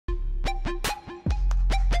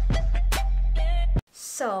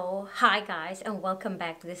So, hi guys, and welcome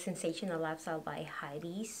back to the Sensational Lifestyle by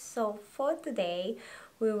Heidi. So, for today,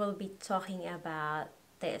 we will be talking about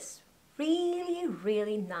this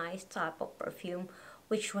really nice type of perfume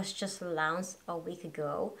which was just launched a week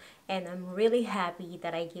ago, and I'm really happy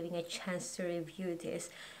that I'm giving a chance to review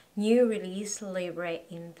this new release Libre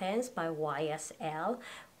Intense by YSL.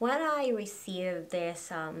 When I received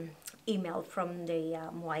this email from the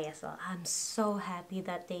YSL, I'm so happy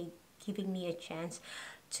that they giving me a chance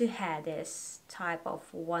to have this type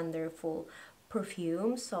of wonderful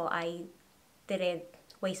perfume. So I didn't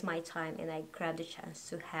waste my time and I grabbed the chance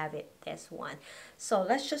to have it, this one. So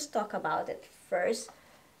let's just talk about it first.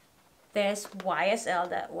 There's YSL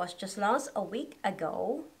that was just launched a week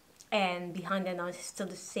ago, and behind the nose is still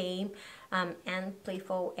the same, Anne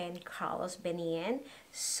Playful and Carlos Benien.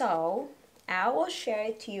 So I will share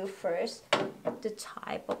it to you first, the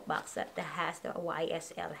type of box that has the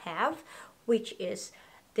YSL have, which is,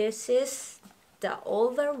 this is the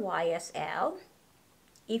older YSL.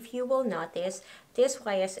 If you will notice, this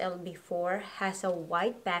YSL before has a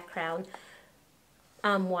white background,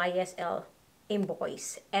 YSL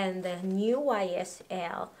invoice, and the new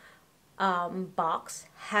YSL box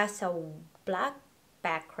has a black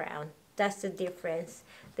background. That's the difference.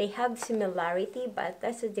 They have similarity, but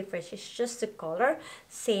that's the difference. It's just the color,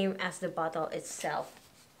 same as the bottle itself.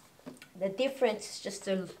 The difference is just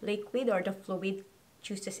the liquid or the fluid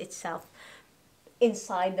juices itself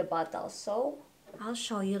inside the bottle. So I'll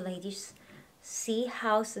show you, ladies. See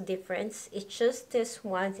how's the difference? It's just this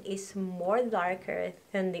one is more darker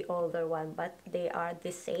than the older one, but they are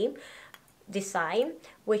the same design,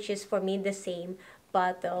 which is for me the same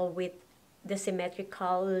bottle with the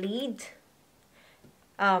symmetrical lid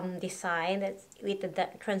design, that's with the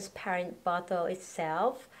transparent bottle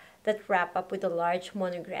itself that wrap up with a large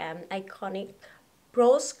monogram, iconic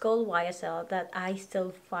rose gold YSL that I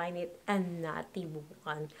still find it a nutty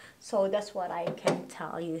one. So that's what I can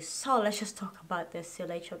tell you. So let's just talk about the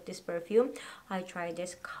silage of this perfume. I tried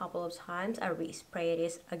this a couple of times. I resprayed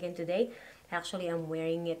this again today. Actually, I'm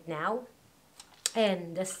wearing it now.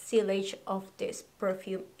 And the silage of this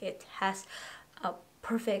perfume, it has a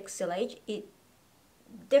perfect silage. It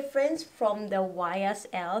difference from the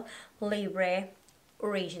YSL Libre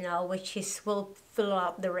original, which is will fill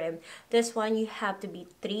up the rim. This one you have to be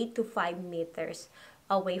 3 to 5 meters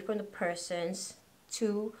away from the persons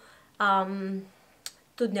to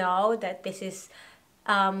know that this is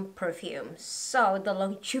perfume. So the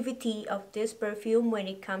longevity of this perfume when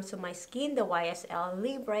it comes to my skin, the YSL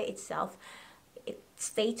Libre itself, it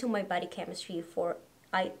stayed to my body chemistry for,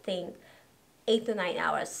 I think, 8 to 9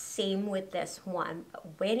 hours. Same with this one. But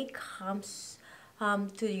when it comes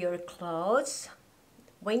to your clothes,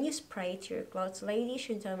 when you spray it to your clothes, ladies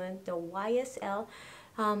and gentlemen, the YSL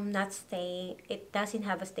not stain, it doesn't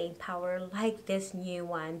have a stain power like this new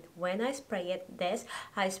one. When I spray it,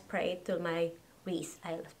 I spray it to my wrist.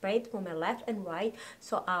 I spray it to my left and right,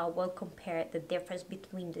 so I will compare the difference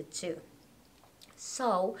between the two.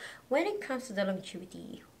 So when it comes to the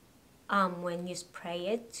longevity, when you spray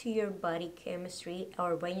it to your body chemistry,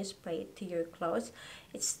 or when you spray it to your clothes,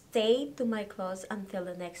 it stayed to my clothes until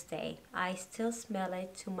the next day. I still smell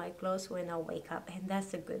it to my clothes when I wake up, and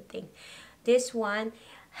that's a good thing. This one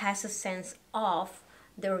has a sense of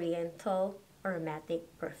the oriental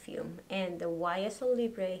aromatic perfume, and the YSL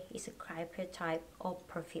Libre is a creamier type of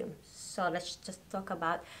perfume. So let's just talk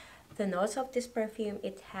about the notes of this perfume.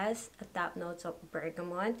 It has a top notes of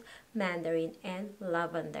bergamot, mandarin, and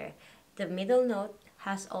lavender. The middle note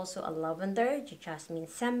has also a lavender, jasmine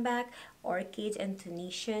sambac, orchids, and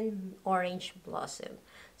Tunisian orange blossom.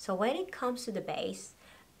 So when it comes to the base,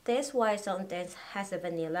 this YSL Intense has a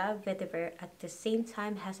vanilla, vetiver, at the same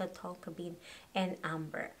time has a tonka bean and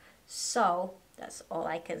amber. So that's all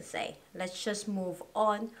I can say. Let's just move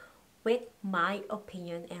on with my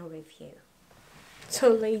opinion and review. So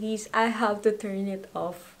ladies, I have to turn it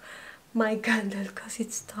off, my candle, because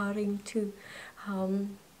it's starting to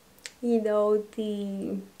you know,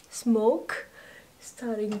 the smoke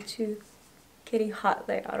starting to getting hot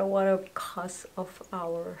there. I don't want to cause of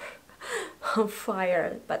our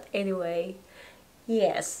fire, but anyway,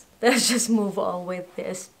 yes, let's just move on with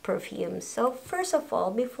this perfume. So first of all,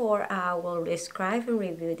 before I will describe and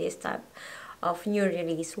review this type of new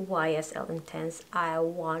release YSL Intense, I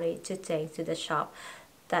wanted to thank to the shop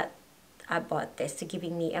that I bought this, to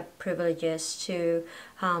giving me a privileges to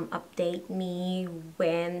update me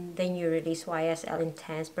when the new release YSL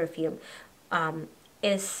Intense perfume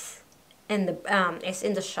is in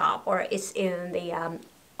the shop, or is in the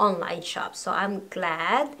online shop. So I'm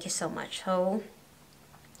glad. Thank you so much. So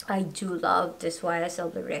I do love this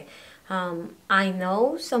YSL Libre I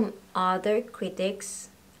know some other critics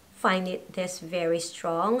find it this very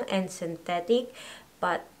strong and synthetic,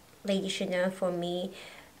 but ladies and gentlemen, for me,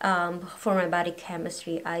 for my body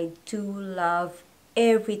chemistry, I do love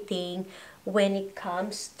everything when it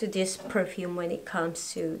comes to this perfume, when it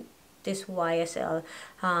comes to this YSL,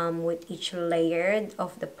 with each layer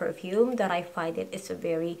of the perfume, that I find it is a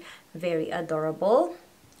very, very adorable.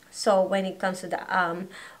 So when it comes to the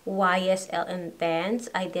YSL Intense,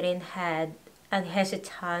 I didn't had a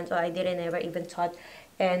hesitant, or I didn't ever even thought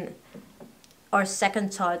and or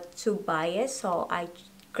second thought to buy it. So I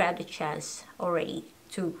grabbed the chance already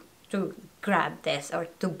to grab this or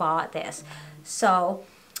to buy this. So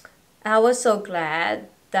I was so glad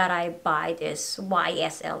that I buy this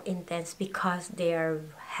YSL Intense, because they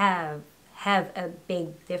have a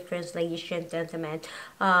big difference, ladies and gentlemen.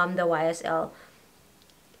 The YSL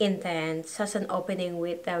Intense has an opening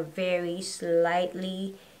with a very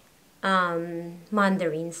slightly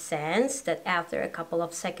mandarin sense, that after a couple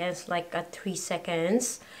of seconds, like 3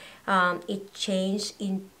 seconds, it changed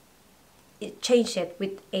it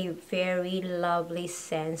with a very lovely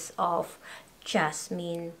sense of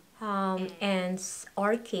jasmine, and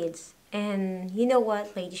orchids. And you know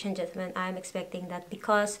what, ladies and gentlemen, I'm expecting that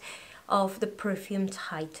because of the perfume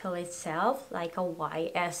title itself, like a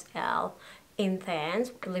YSL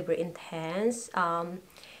Intense, Libre Intense. I'm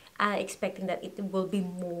expecting that it will be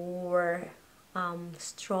more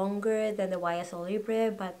stronger than the YSL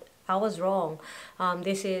Libre, but I was wrong.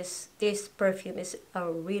 This perfume is a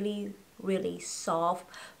really, really soft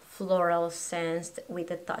floral scent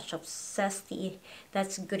with a touch of zesty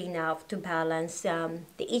that's good enough to balance the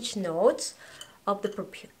each notes of the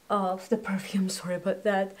perfume. Sorry about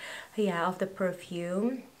that. Yeah, of the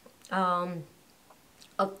perfume, of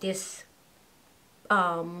this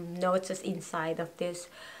notes that's inside of this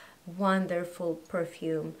wonderful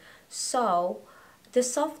perfume. So the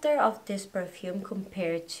softer of this perfume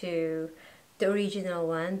compared to the original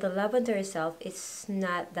one, the lavender itself is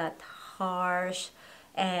not that harsh,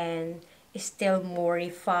 and it's still more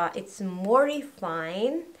it's more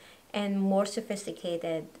refined and more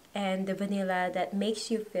sophisticated, and the vanilla that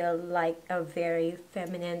makes you feel like a very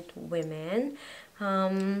feminine woman.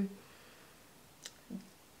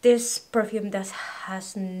 This perfume does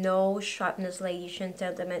has no sharpness, ladies and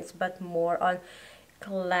gentlemen, but more on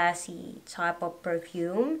classy type of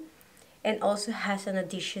perfume, and also has an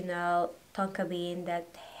additional tonka bean that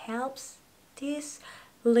helps this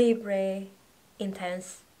Libre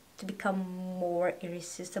Intense to become more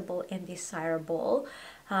irresistible and desirable.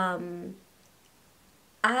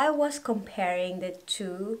 I was comparing the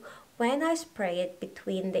two when I spray it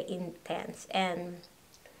between the Intense and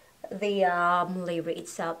the libre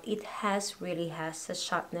itself. It really has a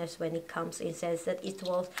sharpness when it comes in sense that it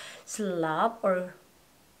will slap or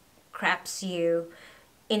grabs you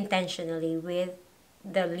intentionally with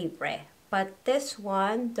the libre. But this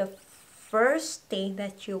one, the first thing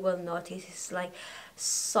that you will notice is like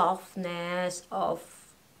softness of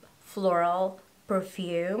floral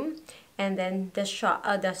perfume, and then the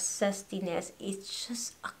zestiness is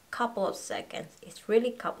just a couple of seconds. It's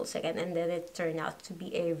really couple seconds, and then it turned out to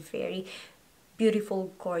be a very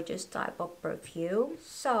beautiful, gorgeous type of perfume.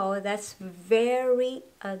 So that's very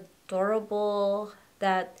adorable,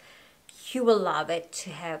 that you will love it to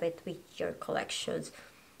have it with your collections.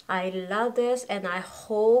 I love this, and I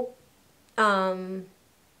hope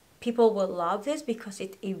people will love this because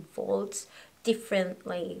it evolves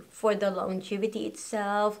differently. For the longevity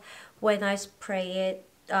itself, when I spray it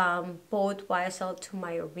both YSL to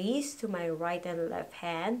my wrist, to my right and left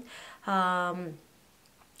hand, the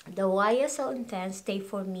YSL Intense stay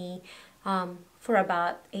for me for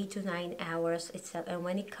about 8 to 9 hours itself, and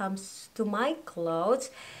when it comes to my clothes,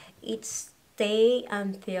 it stay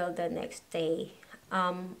until the next day.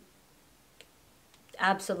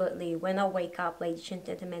 Absolutely, when I wake up, ladies and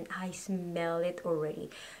gentlemen, I smell it already.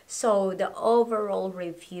 So the overall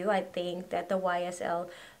review, I think that the YSL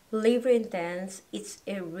Libre Intense, it's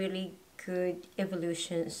a really good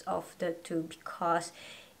evolutions of the two, because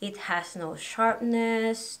it has no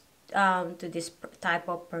sharpness to this type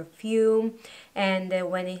of perfume, and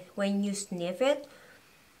when you sniff it,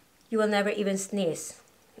 you will never even sneeze.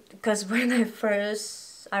 Because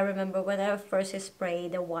I remember when I first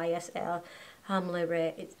sprayed the YSL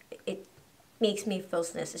Libre, it makes me feel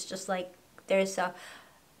sneeze. It's just like there's a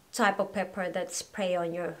type of pepper that spray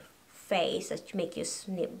on your face that make you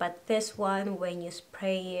sniff. But this one, when you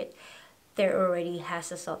spray it, there already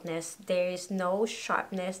has a softness. There is no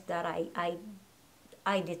sharpness that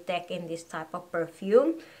I detect in this type of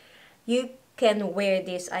perfume. You can wear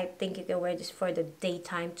this, I think you can wear this for the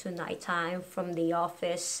daytime to nighttime, from the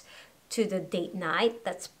office to the date night.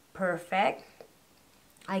 That's perfect.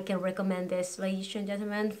 I can recommend this, ladies and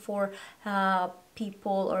gentlemen, for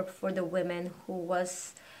people or for the women who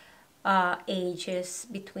was ages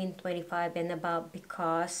between 25 and above,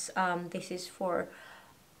 because this is for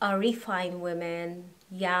refined women,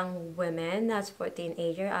 young women. That's for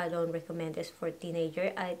teenager. I don't recommend this for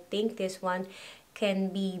teenager. I think this one can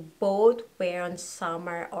be both wear on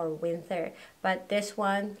summer or winter, but this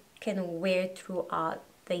one can wear throughout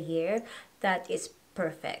the year. That is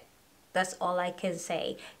perfect. That's all I can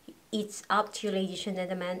say. It's up to you, ladies and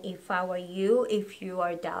gentlemen. If I were you, if you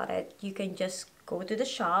are doubted, you can just go to the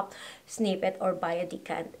shop, snip it, or buy a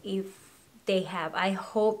decant if they have. I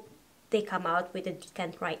hope they come out with a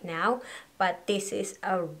decant right now, but this is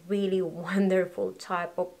a really wonderful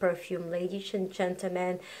type of perfume, ladies and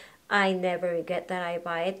gentlemen. I never regret that I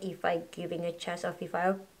buy it. If I giving a chance of, if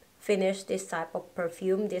I finish this type of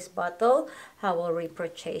perfume, this bottle, I will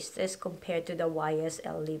repurchase this compared to the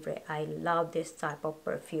YSL Libre. I love this type of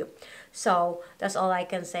perfume. So that's all I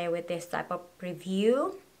can say with this type of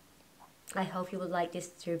review. I hope you would like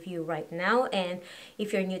this review right now, and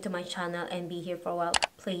if you're new to my channel and be here for a while,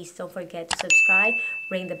 please don't forget to subscribe,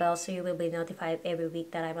 ring the bell so you will be notified every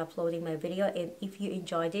week that I'm uploading my video. And if you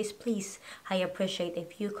enjoy this, please, I appreciate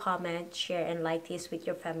if you comment, share, and like this with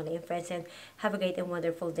your family and friends. And have a great and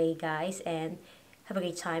wonderful day, guys, and have a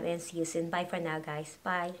great time, and see you soon. Bye for now, guys.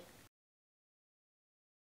 Bye.